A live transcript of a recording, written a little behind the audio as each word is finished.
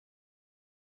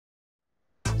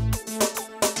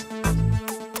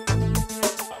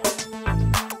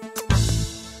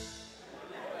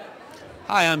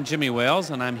Hi, I'm Jimmy Wales,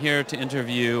 and I'm here to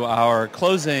interview our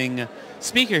closing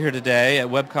speaker here today at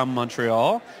webcom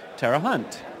Montreal, Tara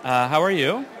Hunt. How are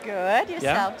you? Good.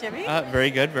 Yourself, Jimmy?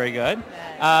 Very good, very good.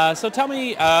 So tell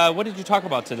me, what did you talk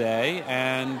about today,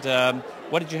 and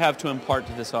what did you have to impart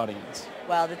to this audience?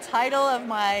 Well, the title of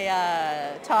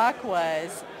my talk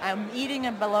was I'm eating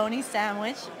a baloney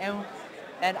sandwich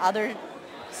and other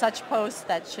such posts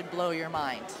that should blow your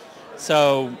mind.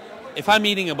 So if I'm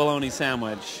eating a bologna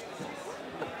sandwich,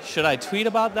 should I tweet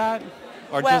about that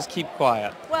or just keep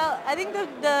quiet? Well, I think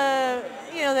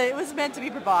it was meant to be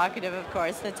provocative, of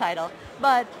course, the title.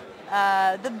 But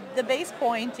the base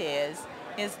point is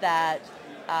that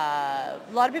a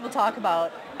lot of people talk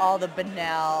about all the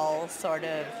banal sort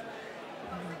of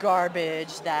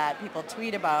garbage that people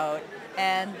tweet about,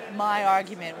 and my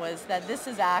argument was that these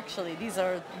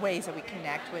are ways that we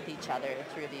connect with each other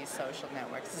through these social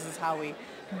networks. This is how we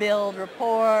build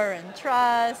rapport and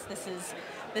trust.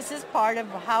 This is part of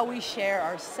how we share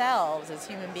ourselves as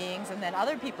human beings, and then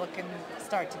other people can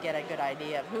start to get a good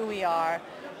idea of who we are.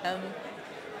 And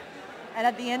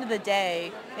at the end of the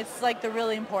day, it's like the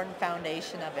really important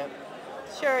foundation of it.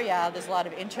 Sure, yeah, there's a lot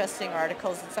of interesting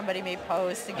articles that somebody may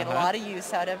post and get a lot of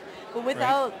use out of, but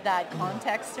without that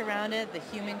context around it, the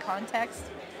human context,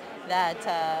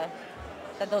 that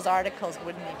those articles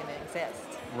wouldn't even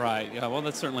exist. Right. Yeah. Well,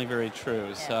 that's certainly very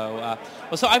true. Yeah.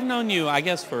 So I've known you, I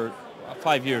guess, for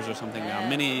 5 years or something now,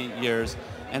 many years,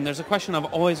 and there's a question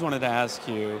I've always wanted to ask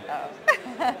you.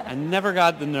 I never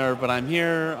got the nerve, but I'm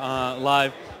here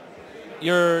live.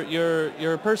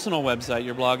 Your personal website,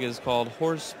 your blog is called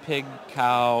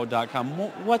horsepigcow.com.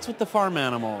 What's with the farm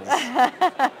animals?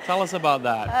 Tell us about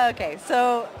that. Okay,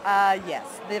 so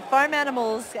yes, the farm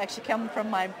animals actually come from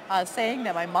my saying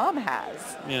that my mom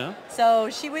has. Yeah. So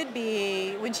she would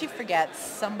be, when she forgets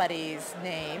somebody's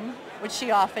name, which she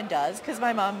often does, because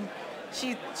my mom,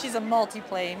 she's a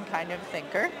multi-plane kind of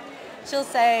thinker. She'll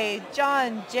say,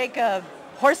 John, Jacob,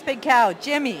 horse, pig, cow,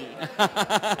 Jimmy.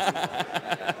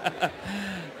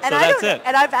 And that's it.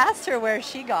 And I've asked her where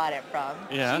she got it from.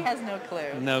 Yeah. She has no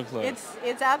clue. No clue.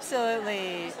 It's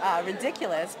absolutely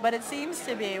ridiculous, but it seems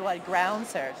to be what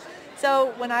grounds her.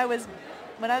 So when I was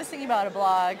thinking about a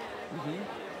blog,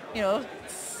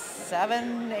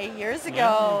 7, 8 years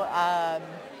ago,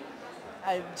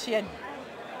 she had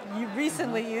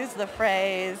recently used the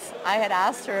phrase. I had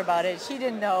asked her about it. She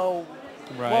didn't know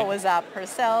what was up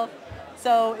herself.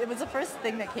 So it was the first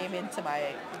thing that came into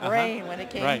my brain when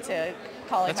it came to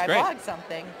calling my blog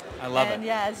something. I love it. And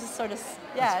yeah, it's just sort of,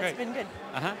 it's been good.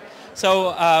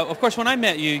 So, of course, when I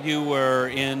met you, you were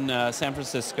in San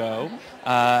Francisco,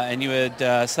 and you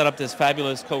had set up this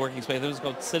fabulous co-working space. It was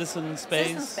called Citizen Space.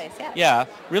 Citizen Space, yeah. Yeah,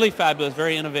 really fabulous,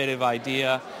 very innovative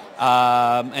idea.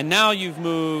 And now you've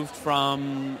moved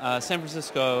from San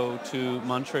Francisco to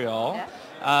Montreal. Yeah.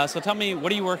 So tell me,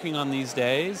 what are you working on these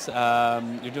days?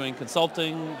 You're doing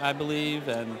consulting, I believe,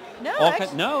 and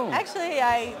actually,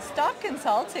 I stopped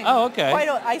consulting. Oh, okay.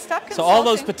 I stopped consulting. So all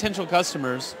those potential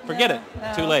customers, forget it.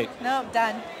 Too late. No,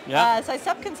 done. Yeah. So I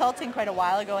stopped consulting quite a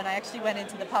while ago, and I actually went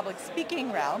into the public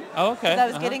speaking realm. Oh, okay. Because I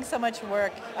was getting so much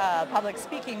work, public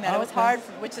speaking, that it was hard,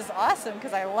 which is awesome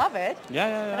because I love it.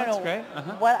 Yeah, I don't know great.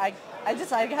 what I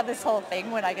have this whole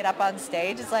thing when I get up on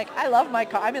stage. It's like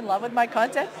I'm in love with my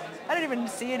content. I don't even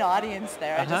see an audience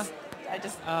there. I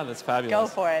just that's fabulous. Go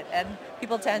for it, and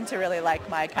people tend to really like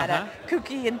my kind of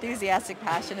kooky, enthusiastic,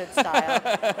 passionate style.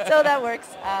 So that works.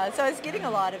 So I was getting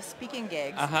a lot of speaking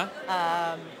gigs.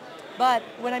 But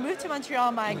when I moved to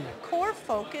Montreal, my core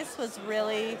focus was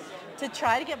really to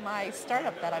try to get my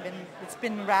startup that it's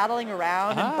been rattling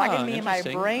around and bugging me in my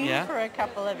brain for a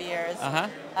couple of years,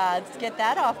 to get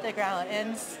that off the ground.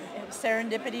 And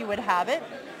serendipity would have it,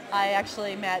 I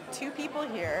actually met 2 people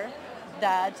here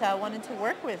that wanted to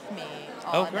work with me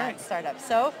on that startup.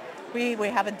 So we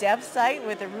have a dev site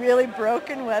with a really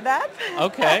broken web app.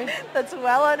 Okay. That's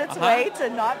well on its way to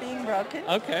not being broken.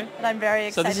 Okay. And I'm very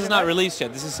excited. So this is not released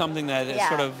yet. This is something that is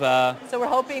sort of so we're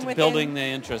hoping building the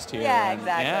interest here. Yeah,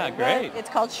 exactly. Yeah, great. It's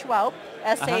called Shwowp,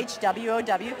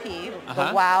 SHWOWP,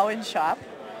 the wow in shop.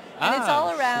 And it's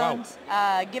all around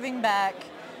giving back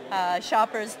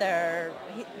shoppers their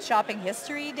shopping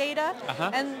history data.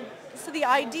 And so the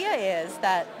idea is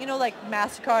that, like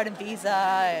MasterCard and Visa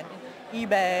and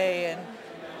eBay and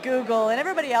Google and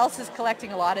everybody else is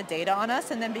collecting a lot of data on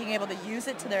us and then being able to use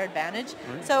it to their advantage.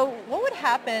 So what would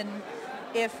happen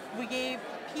if we gave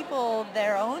people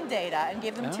their own data and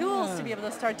gave them tools to be able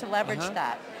to start to leverage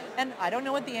that? And I don't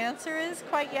know what the answer is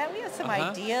quite yet. We have some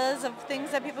ideas of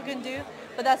things that people can do,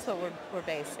 but that's what we're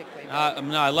basically doing.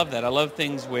 No, I love that. I love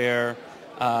things where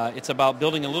it's about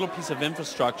building a little piece of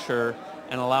infrastructure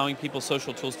and allowing people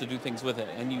social tools to do things with it.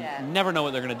 And you never know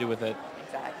what they're going to do with it.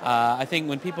 Exactly. I think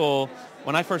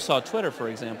when I first saw Twitter, for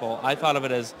example, I thought of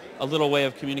it as a little way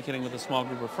of communicating with a small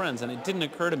group of friends, and it didn't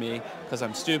occur to me, because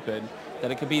I'm stupid, that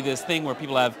it could be this thing where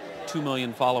people have 2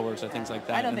 million followers or things like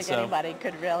that. I don't think anybody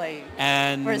could really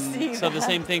foresee so that. the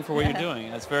same thing for what you're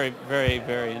doing. That's very, very,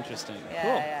 very interesting. Yeah,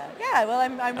 Cool. yeah. Well,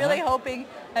 I'm really hoping.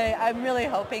 I'm really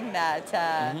hoping that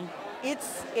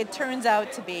it turns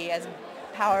out to be as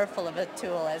powerful of a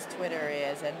tool as Twitter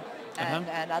is,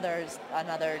 and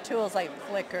other tools like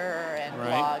Flickr and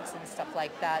blogs and stuff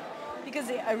like that. Because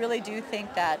I really do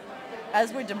think that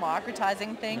as we're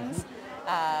democratizing things,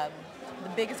 the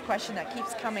biggest question that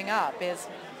keeps coming up is,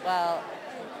 well,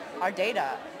 our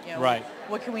data. You know,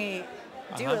 what can we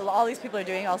do? All these people are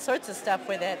doing all sorts of stuff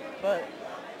with it, but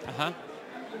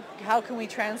how can we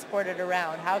transport it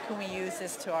around? How can we use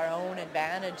this to our own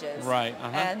advantages?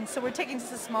 And so we're taking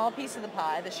just a small piece of the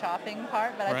pie, the shopping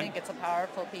part, but I think it's a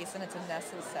powerful piece and it's a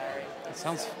necessary. It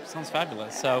sounds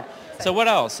fabulous. So what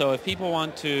else? So if people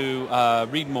want to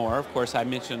read more, of course, I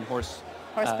mentioned Horse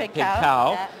Pig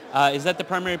Cow. Is that the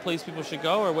primary place people should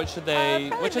go, or what should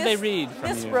they read from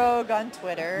Miss you? Rogue on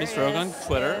Twitter. Miss Rogue on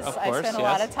Twitter, of course. I spend a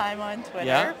lot of time on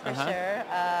Twitter for sure.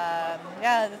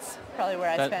 That's probably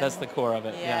where I spend. That's the core of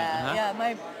it.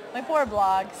 My poor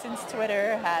blog, since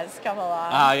Twitter has come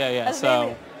along, has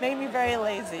made me very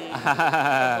lazy.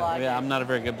 I'm not a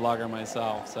very good blogger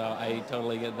myself, so I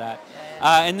totally get that.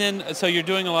 And then, so you're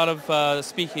doing a lot of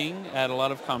speaking at a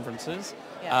lot of conferences.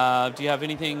 Do you have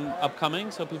anything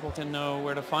upcoming so people can know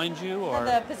where to find you? Or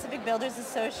the Pacific Builders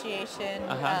Association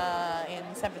in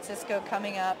San Francisco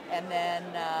coming up, and then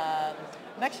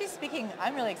I'm actually speaking.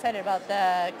 I'm really excited about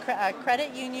the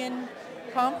Credit Union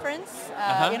Conference,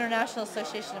 International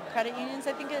Association of Credit Unions,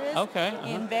 I think it is.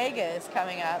 In Vegas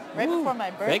coming up right before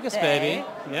my birthday. Vegas, baby.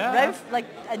 Yeah. Right, like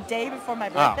a day before my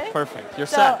birthday. Oh, perfect. You're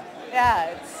set.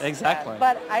 Yeah, it's exactly.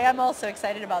 But I am also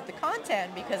excited about the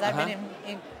content because I've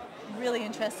been really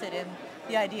interested in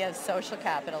the idea of social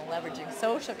capital, leveraging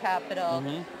social capital,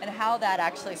 and how that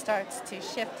actually starts to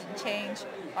shift and change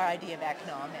our idea of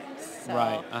economics.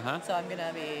 So, so I'm going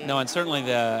to be... No, and certainly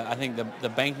I think the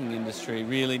banking industry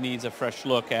really needs a fresh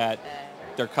look at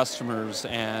their customers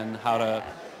and how to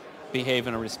behave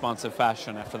in a responsive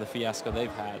fashion after the fiasco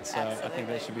they've had. So I think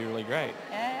that should be really great.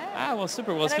 Well,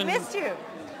 super. Well, I missed you.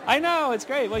 I know, it's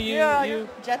great. Well, you're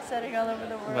jet setting all over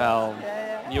the world. Well,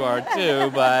 you are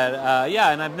too, but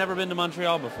and I've never been to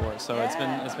Montreal before, so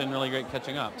it's been really great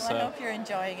catching up. Well, I hope you're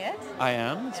enjoying it. I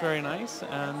am. It's very nice,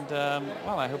 and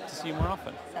I hope to see you more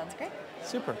often. Sounds great.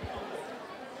 Super.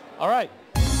 All right.